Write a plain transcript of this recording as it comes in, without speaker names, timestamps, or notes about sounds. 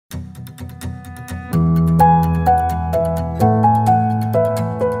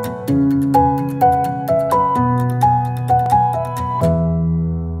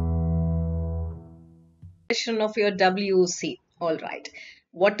section of your WOC. All right.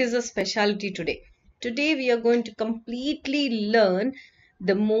 What is the specialty today? Today we are going to completely learn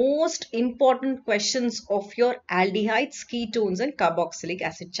the most important questions of your aldehydes, ketones and carboxylic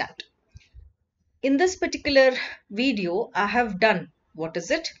acid chapter. In this particular video, I have done, what is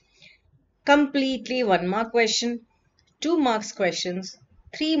it? Completely 1 mark question, 2 marks questions,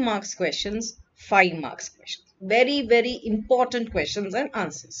 3 marks questions, 5 marks questions. Very, very important questions and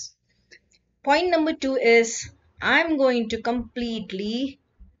answers. Point number 2 is I'm going to completely,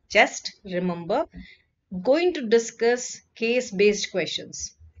 just remember, going to discuss case-based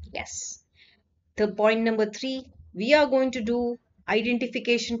questions. Yes. The point number 3, we are going to do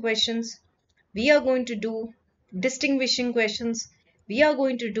identification questions. We are going to do distinguishing questions. We are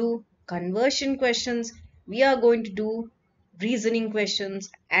going to do conversion questions. We are going to do reasoning questions,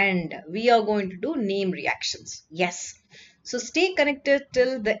 and we are going to do name reactions. Yes. So stay connected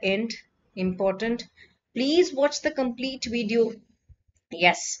till the end. Important. Please watch the complete video.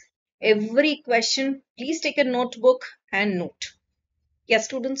 Yes. Every question, please take a notebook and note. Yes,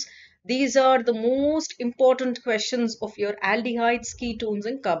 students, these are the most important questions of your aldehydes, ketones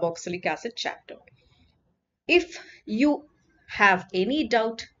and carboxylic acid chapter. If you have any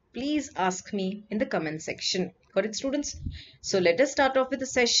doubt, please ask me in the comment section. Got it, students? So let us start off with the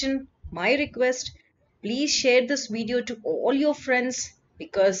session. My request, please share this video to all your friends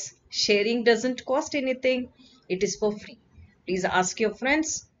because sharing doesn't cost anything. It is for free. Please ask your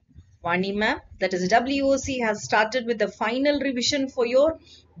friends. Vani ma'am, that is WOC, has started with the final revision for your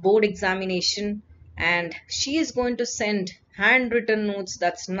board examination, and she is going to send handwritten notes.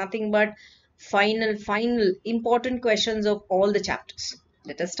 That's nothing but final important questions of all the chapters.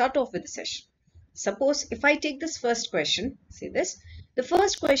 Let us start off with the session. Suppose if I take this first question, see this. The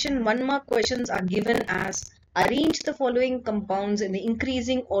first question, 1 mark questions are given as arrange the following compounds in the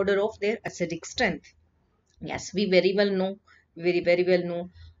increasing order of their acidic strength. Yes, we very well know, very well know,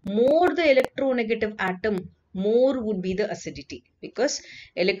 more the electronegative atom, more would be the acidity, because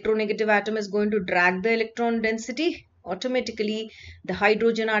electronegative atom is going to drag the electron density. Automatically the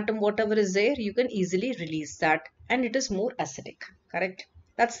hydrogen atom, whatever is there, you can easily release that, and it is more acidic. Correct?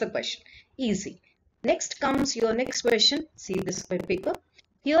 That's the question. Easy. Next comes your next question. See this paper.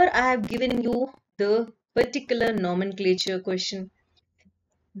 Here I have given you the particular nomenclature question.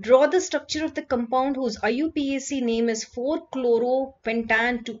 Draw the structure of the compound whose IUPAC name is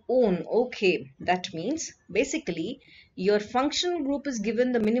 4-chloropentane-2-one. Okay, that means basically your functional group is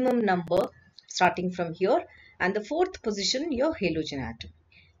given the minimum number starting from here, and the 4th position your halogen atom.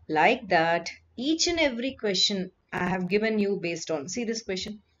 Like that, each and every question I have given you based on, see this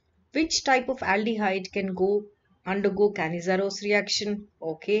question, which type of aldehyde can undergo Cannizzaro reaction?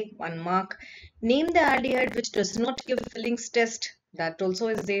 Okay, 1 mark. Name the aldehyde which does not give Filling's test. That also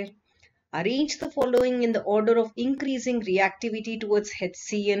is there. Arrange the following in the order of increasing reactivity towards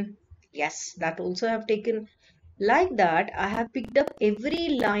HCN. Yes, that also I have taken. Like that, I have picked up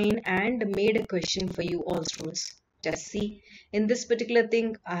every line and made a question for you all students. Just see, in this particular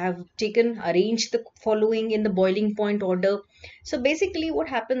thing, I have arranged the following in the boiling point order. So basically what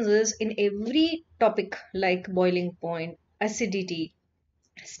happens is, in every topic like boiling point, acidity,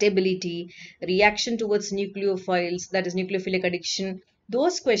 stability, reaction towards nucleophiles, that is nucleophilic addiction,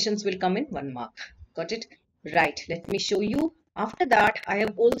 those questions will come in 1 mark. Got it? Right. Let me show you. After that, I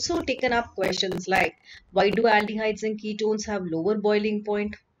have also taken up questions like, why do aldehydes and ketones have lower boiling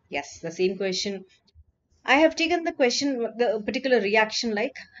point? Yes, the same question. I have taken the question, the particular reaction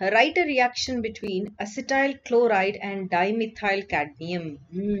like, write a reaction between acetyl chloride and dimethyl cadmium.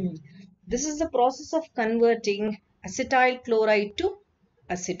 This is the process of converting acetyl chloride to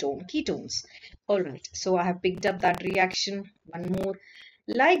acetone, ketones. Alright, so I have picked up that reaction. One more.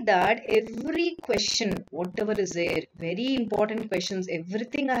 Like that, every question, whatever is there, very important questions,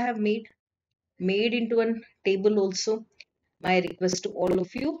 everything I have made into a table also. My request to all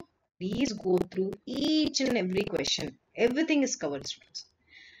of you, please go through each and every question. Everything is covered, students.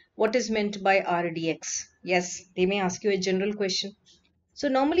 What is meant by RDX? Yes, they may ask you a general question. So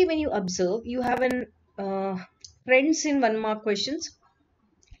normally when you observe, you have an trends in 1 mark questions.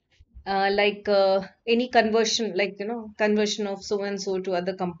 Like any conversion, like conversion of so and so to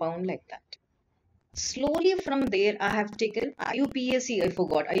other compound, like that. Slowly from there, I have taken IUPAC. I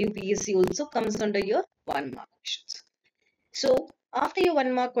forgot IUPAC also comes under your 1 mark questions. So after your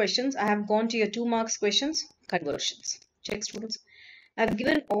 1 mark questions, I have gone to your 2 marks questions, conversions. Check, students. I have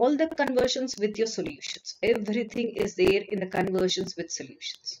given all the conversions with your solutions. Everything is there in the conversions with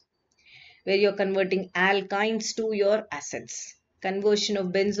solutions, where you're converting alkynes to your acids. Conversion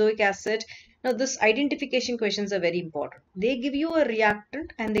of benzoic acid Now, this identification questions are very important. They give you a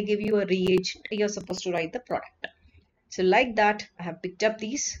reactant and they give you a reagent. You're supposed to write the product. So like that, I have picked up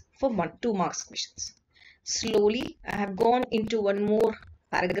these for 2 marks questions. Slowly, I have gone into one more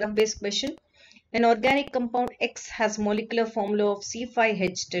paragraph based question. An organic compound X has molecular formula of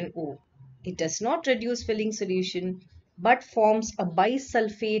C5H10O. It does not reduce filling solution but forms a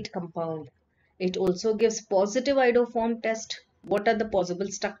bisulfate compound. It also gives positive iodoform test. What are the possible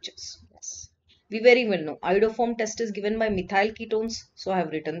structures? Yes. We very well know iodoform test is given by methyl ketones. So I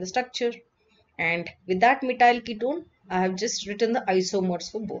have written the structure. And with that methyl ketone, I have just written the isomers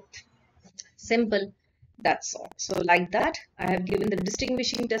for both. Simple. That's all. So like that, I have given the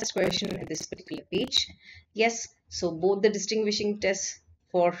distinguishing test question in this particular page. Yes, so both the distinguishing tests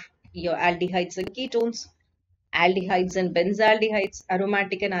for your aldehydes and ketones, aldehydes and benzaldehydes,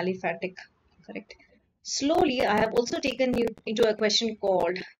 aromatic and aliphatic, correct? Slowly, I have also taken you into a question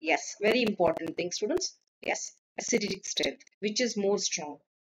called, yes, very important thing, students. Yes, acidic strength, which is more strong.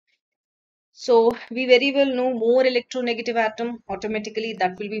 So we very well know more electronegative atom, automatically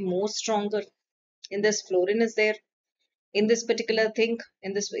that will be more stronger. In this, fluorine is there. In this particular thing,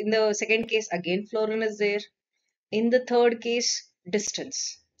 in the second case, again fluorine is there. In the third case,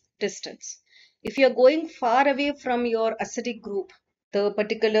 distance. If you are going far away from your acidic group, the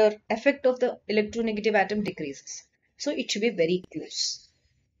particular effect of the electronegative atom decreases. So it should be very close.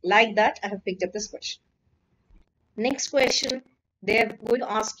 Like that, I have picked up this question. Next question, they are going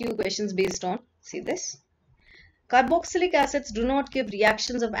to ask you questions based on, see this. Carboxylic acids do not give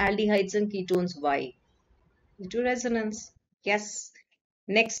reactions of aldehydes and ketones. Why? Due to resonance. Yes.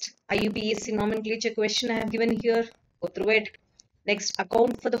 Next, IUPAC nomenclature question I have given here. Go through it. Next,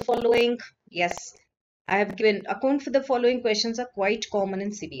 account for the following. Yes, I have given account for the following questions are quite common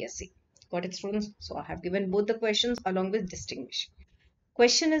in CBSE. Got it, students? So I have given both the questions along with distinguish.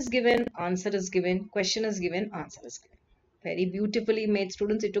 Question is given, answer is given, question is given, answer is given. Very beautifully made,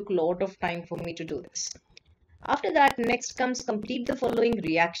 students. It took a lot of time for me to do this. After that, next comes complete the following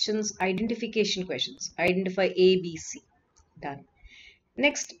reactions identification questions. Identify A, B, C. Done.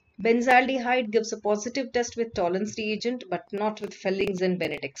 Next, benzaldehyde gives a positive test with tolerance reagent but not with Fellings and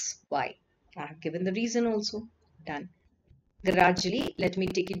Benedict's. Why? I have given the reason also. Done. Gradually, let me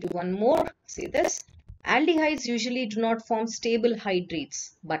take it to one more. See this. Aldehydes usually do not form stable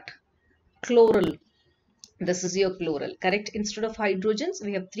hydrates but chloral. This is your chloral, correct? Instead of hydrogens,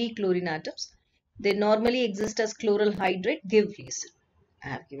 we have 3 chlorine atoms. They normally exist as chloral hydrate. Give reason. I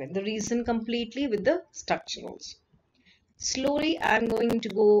have given the reason completely with the structure also. Slowly, I am going to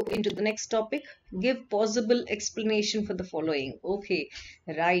go into the next topic. Give possible explanation for the following. Okay,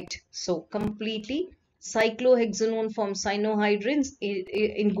 right. So, completely, cyclohexanone forms cyanohydrins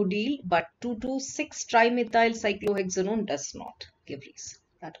in Goodale, but 2,2,6-trimethyl cyclohexanone does not. Give reason.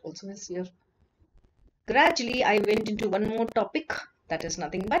 That also is here. Gradually, I went into one more topic. That is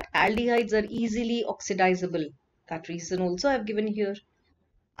nothing but aldehydes are easily oxidizable. That reason also I have given here.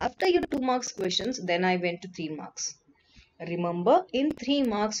 After your 2 marks questions, then I went to 3 marks. Remember, in 3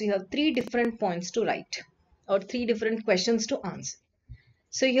 marks, you have 3 different points to write or 3 different questions to answer.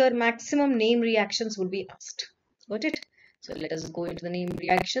 So your maximum name reactions would be asked. Got it? So let us go into the name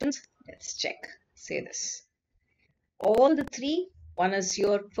reactions. Let's check. Say this. All the 3. One is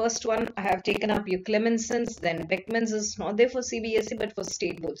your first one. I have taken up your Clemenson's. Then Beckman's is not there for CBSE but for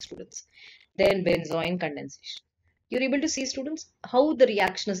state board students. Then benzoin condensation. You're able to see, students, how the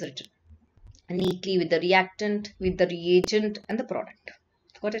reaction is written. Neatly with the reactant, with the reagent and the product.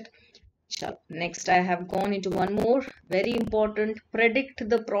 Got it? Next, I have gone into one more very important. Predict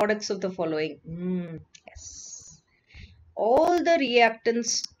the products of the following. Yes. All the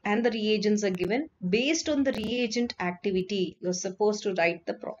reactants and the reagents are given. Based on the reagent activity, you're supposed to write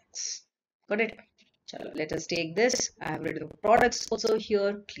the products. Got it? Let us take this. I have written the products also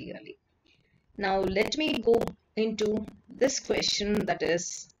here clearly. Now, let me go into this question that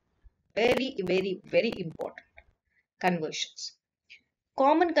is very, very, very important. Conversions.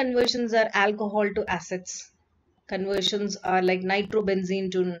 Common conversions are alcohol to acids. Conversions are like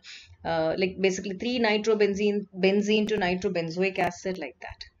nitrobenzene to, like basically 3-nitrobenzene, benzene to nitrobenzoic acid, like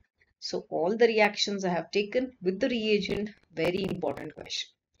that. So all the reactions I have taken with the reagent, very important question.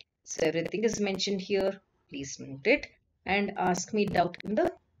 So everything is mentioned here. Please note it and ask me doubt in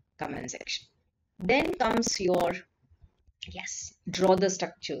the comment section. Then comes your, yes, draw the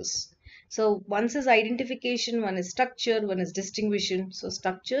structures. So one is identification, one is structure, one is distinguishing. So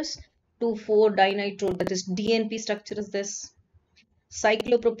structures, 2,4-dinitro, that is DNP structure is this.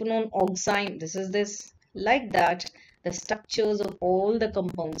 Cyclopropanone oxime, this is this. Like that, the structures of all the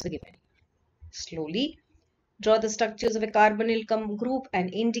compounds are given. Slowly, Draw the structures of a carbonyl group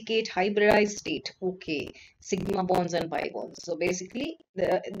and indicate hybridized state. Okay, sigma bonds and pi bonds. So basically,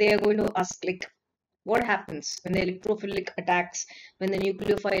 they are going to ask like, what happens when the electrophilic attacks, when the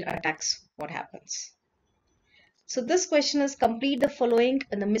nucleophile attacks, what happens? So this question is complete the following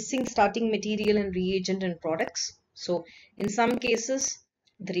and the missing starting material and reagent and products. So in some cases,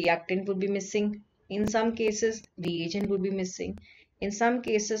 the reactant would be missing. In some cases, reagent would be missing. In some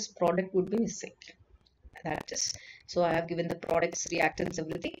cases, product would be missing. That is. So I have given the products, reactants,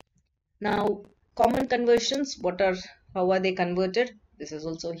 everything. Now, common conversions, how are they converted? This is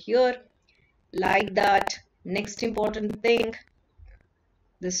also here. Like that. Next important thing,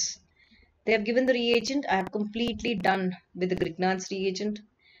 this they have given the reagent. I have completely done with the Grignard's reagent.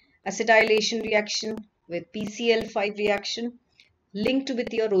 Acetylation reaction with PCl5 reaction linked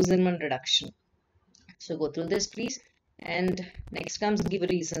with your Rosenman reduction. So go through this please. And next comes give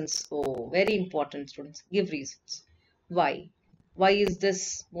reasons. Oh, very important students. Give reasons. Why? Why is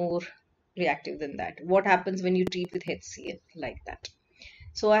this more reactive than that? What happens when you treat with HCl like that?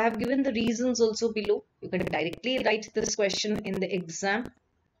 So I have given the reasons also below. You can directly write this question in the exam.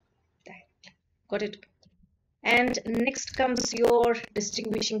 Got it? And next comes your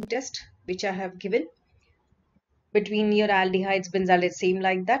distinguishing test, which I have given between your aldehydes, benzaldehydes, same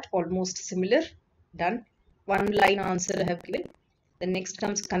like that, almost similar. Done. One line answer I have given. The next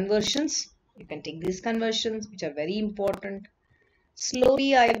comes conversions. You can take these conversions, which are very important.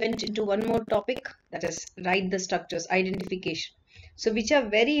 Slowly, I went into one more topic, that is write the structures, identification. So, which are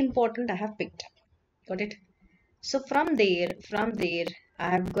very important, I have picked up. Got it? So from there, I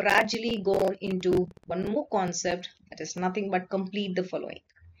have gradually gone into one more concept, that is nothing but complete the following.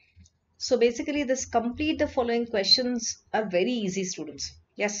 So basically this complete the following questions are very easy students.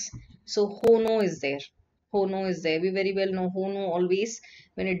 Yes. So HONO is there. HONO is there. We very well know HONO always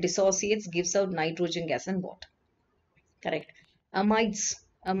when it dissociates gives out nitrogen gas and water. Correct. Amides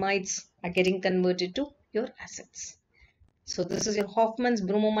are getting converted to your acids. So this is your Hoffman's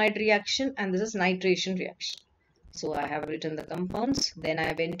bromide reaction and this is nitration reaction. So I have written the compounds. Then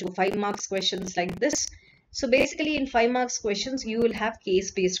I went to 5 marks questions like this. So basically in 5 marks questions, you will have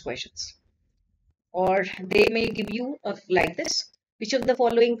case-based questions. Or they may give you like this. Which of the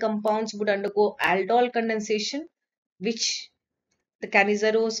following compounds would undergo aldol condensation? Which the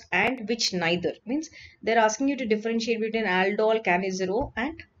Cannizzaro and which neither? Means they're asking you to differentiate between aldol, Cannizzaro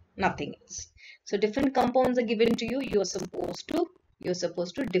and nothing else. So different compounds are given to you. You're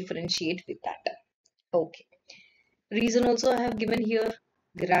supposed to differentiate with that. Okay. Reason also I have given here.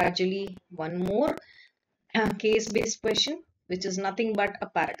 Gradually one more case-based question, which is nothing but a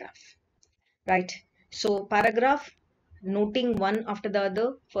paragraph. Right. So paragraph, noting one after the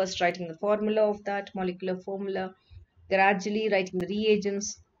other. First writing the formula of that molecular formula. Gradually writing the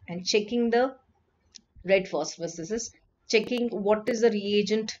reagents and checking the red phosphorus. This is checking what is the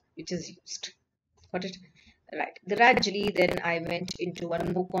reagent which is used. Got it? Right. Gradually, then I went into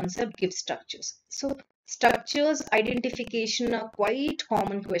one more concept, give structures. So structures identification are quite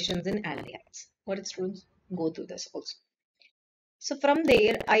common questions in aldehydes. Got it, students? Go through this also. So from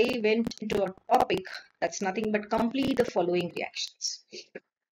there, I went into a topic that's nothing but complete the following reactions.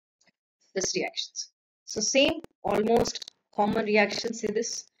 This reactions. So same, almost common reactions in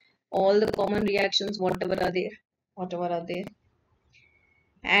this. All the common reactions, whatever are there.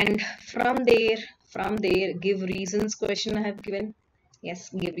 And from there, give reasons question I have given. Yes,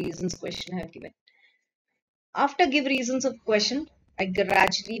 give reasons question I have given. After give reasons of question, I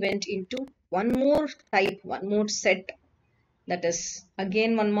gradually went into one more set, that is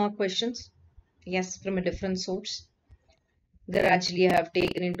again 1 mark questions. Yes, from a different source. Gradually I have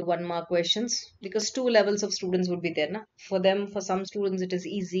taken into 1 mark questions because 2 levels of students would be there. Na? For some students it is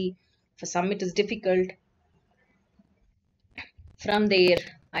easy, for some it is difficult. From there,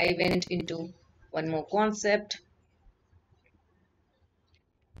 I went into one more concept.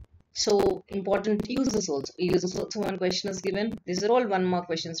 So important uses also. One question is given. These are all 1 mark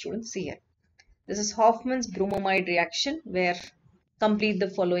questions, students. See here. This is Hoffman's bromide reaction, where complete the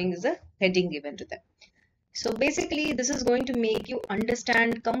following is a heading given to them. So basically, this is going to make you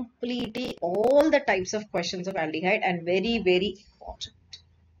understand completely all the types of questions of aldehyde and very, very important.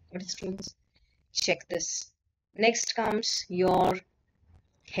 What is, students? Check this. Next comes your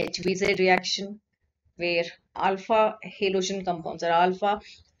HVZ reaction, where alpha halogen compounds or alpha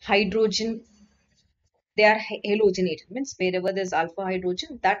hydrogen, they are halogenated. Means wherever there's alpha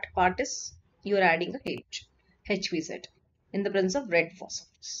hydrogen, that part is you are adding a halogen, HVZ, in the presence of red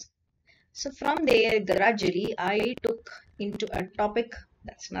phosphorus. So from there, gradually I took into a topic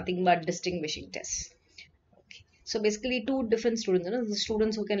that's nothing but distinguishing tests. Okay. So basically 2 different students. The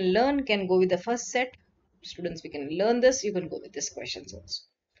students who can learn can go with the first set. Students, we can learn this. You can go with these questions also.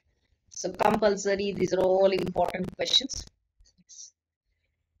 So compulsory, these are all important questions. Yes.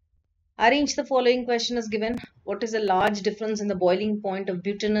 Arrange the following question is given. What is the large difference in the boiling point of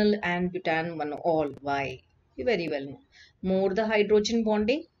butanol and butanol? Why? You very well know. More the hydrogen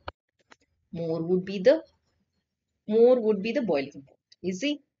bonding, more would be the boiling point.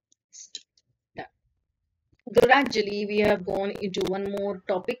 Easy. Done. Gradually, we have gone into one more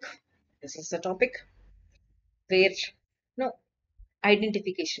topic. This is the topic where no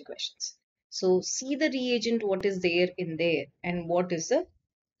identification questions. So see the reagent, what is there in there, and what is the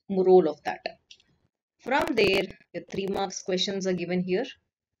role of that. From there, the 3 marks questions are given here.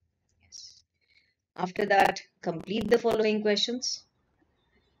 Yes. After that, complete the following questions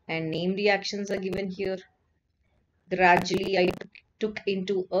and name reactions are given here. Gradually, I took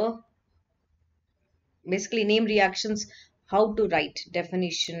into a basically name reactions, how to write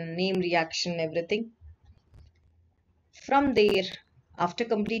definition, name reaction, everything. From there, after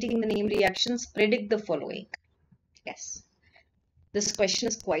completing the name reactions, predict the following. Yes, this question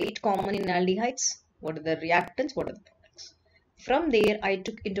is quite common in aldehydes. What are the reactants? What are the products? From there, I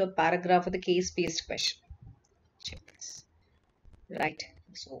took into a paragraph of the case-based question. Check this. Right.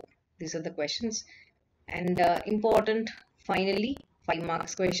 So these are the questions. And important, finally, 5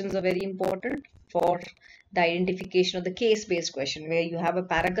 marks questions are very important for the identification of the case-based question, where you have a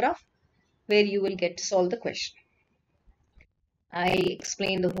paragraph where you will get to solve the question. I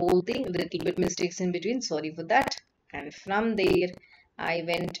explained the whole thing, with a little bit mistakes in between, sorry for that. And from there, I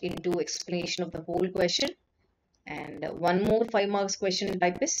went into explanation of the whole question. And one more 5 marks question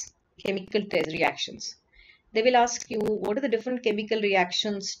type is chemical test reactions. They will ask you what are the different chemical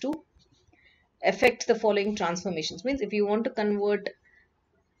reactions to affect the following transformations. Means if you want to convert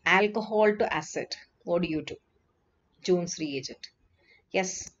alcohol to acid, what do? Jones reagent.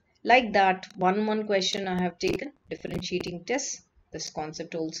 Yes, like that, one question I have taken, differentiating test, this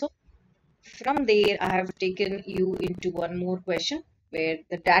concept also. From there, I have taken you into one more question where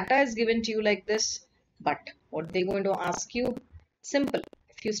the data is given to you like this, but what they're going to ask you, simple.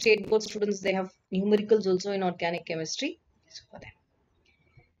 If you state board students, they have numericals also in organic chemistry. So for them.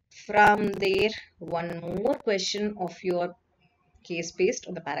 From there, one more question of your case-based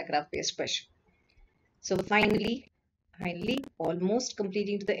or the paragraph-based question. So finally, almost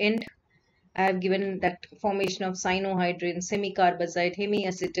completing to the end, I have given that formation of cyanohydrin, semicarbazide,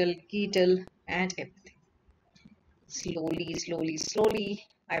 hemiacetal, ketal, and everything. Slowly,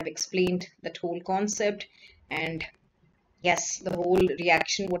 I've explained that whole concept and yes, the whole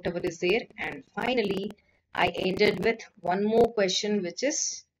reaction, whatever is there. And finally, I ended with one more question, which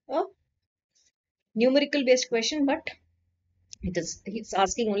is a numerical based question, but it's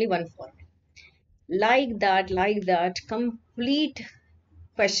asking only one form. Like that, complete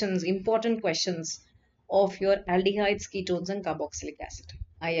questions, important questions of your aldehydes, ketones, and carboxylic acid.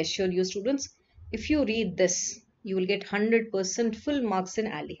 I assure you, students, if you read this, you will get 100% full marks in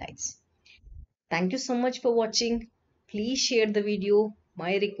aldehydes. Thank you so much for watching. Please share the video.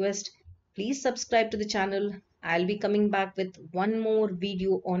 My request, please subscribe to the channel. I'll be coming back with one more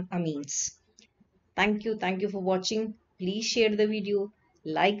video on amines. Thank you for watching. Please share the video,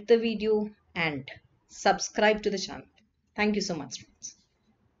 like the video, and subscribe to the channel. Thank you so much, friends.